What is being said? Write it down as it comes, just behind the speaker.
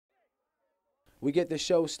We get the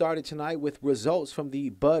show started tonight with results from the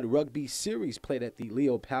Bud Rugby Series played at the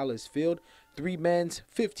Leo Palace Field. 3 men's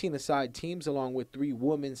 15-a-side teams along with 3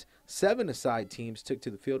 women's 7-a-side teams took to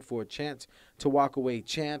the field for a chance to walk away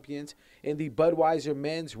champions. In the Budweiser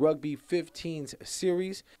Men's Rugby 15s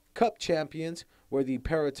Series, Cup champions were the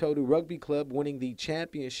Paratodu Rugby Club, winning the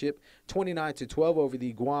championship 29-12 over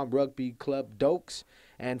the Guam Rugby Club Dokes.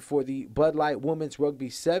 And for the Bud Light Women's Rugby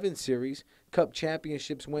 7 Series, Cup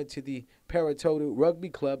championships went to the Paratodu Rugby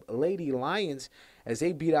Club Lady Lions as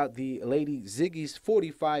they beat out the Lady Ziggies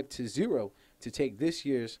 45-0 to take this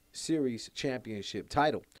year's series championship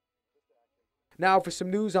title. Now for some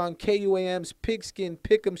news on KUAM's Pigskin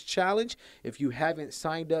Pick'ems Challenge. If you haven't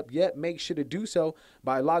signed up yet, make sure to do so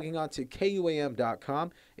by logging on to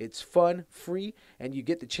KUAM.com. It's fun, free, and you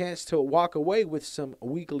get the chance to walk away with some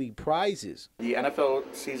weekly prizes. The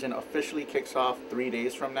NFL season officially kicks off 3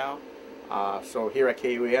 days from now. So here at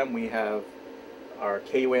KUAM, we have our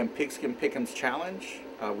KUAM Pigskin Pick'ems Challenge.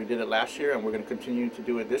 We did it last year, and we're going to continue to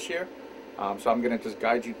do it this year. So I'm going to just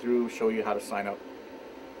guide you through, show you how to sign up.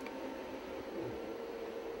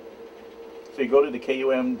 So you go to the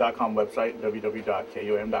KUAM.com website,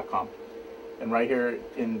 www.KUAM.com, and right here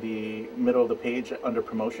in the middle of the page under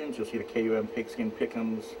promotions, you'll see the KUAM Pigskin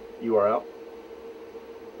Pick'ems URL.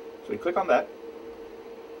 So you click on that,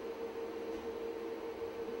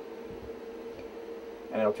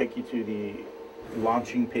 and it'll take you to the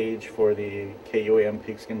launching page for the KUAM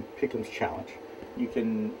Pigskin Pick'ems Challenge. You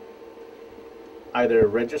can either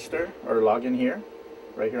register or log in here,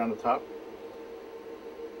 right here on the top,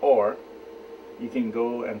 or you can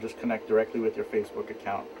go and just connect directly with your Facebook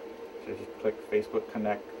account. So just click Facebook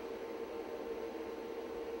Connect,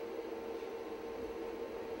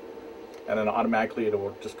 and then automatically it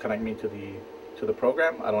will just connect me to the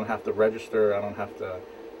program. I don't have to register. I don't have to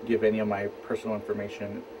give any of my personal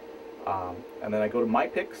information. And then I go to My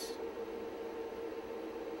Picks,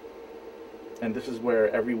 and this is where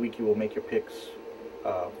every week you will make your picks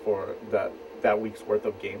for that week's worth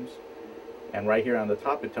of games. And right here on the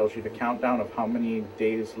top, it tells you the countdown of how many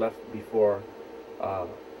days left before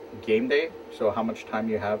game day. So how much time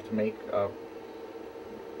you have to make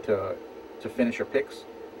to finish your picks.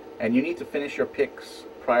 And you need to finish your picks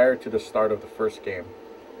prior to the start of the first game.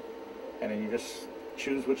 And then you just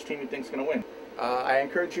choose which team you think is going to win. I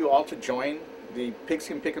encourage you all to join. The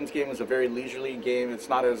Pigskin Pick'ems game is a very leisurely game. It's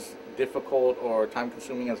not as difficult or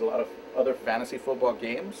time-consuming as a lot of other fantasy football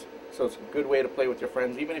games. So it's a good way to play with your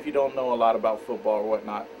friends, even if you don't know a lot about football or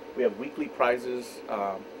whatnot. We have weekly prizes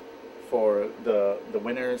for the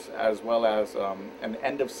winners, as well as an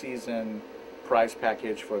end-of-season prize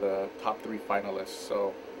package for the top 3 finalists.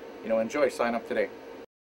 So, enjoy. Sign up today.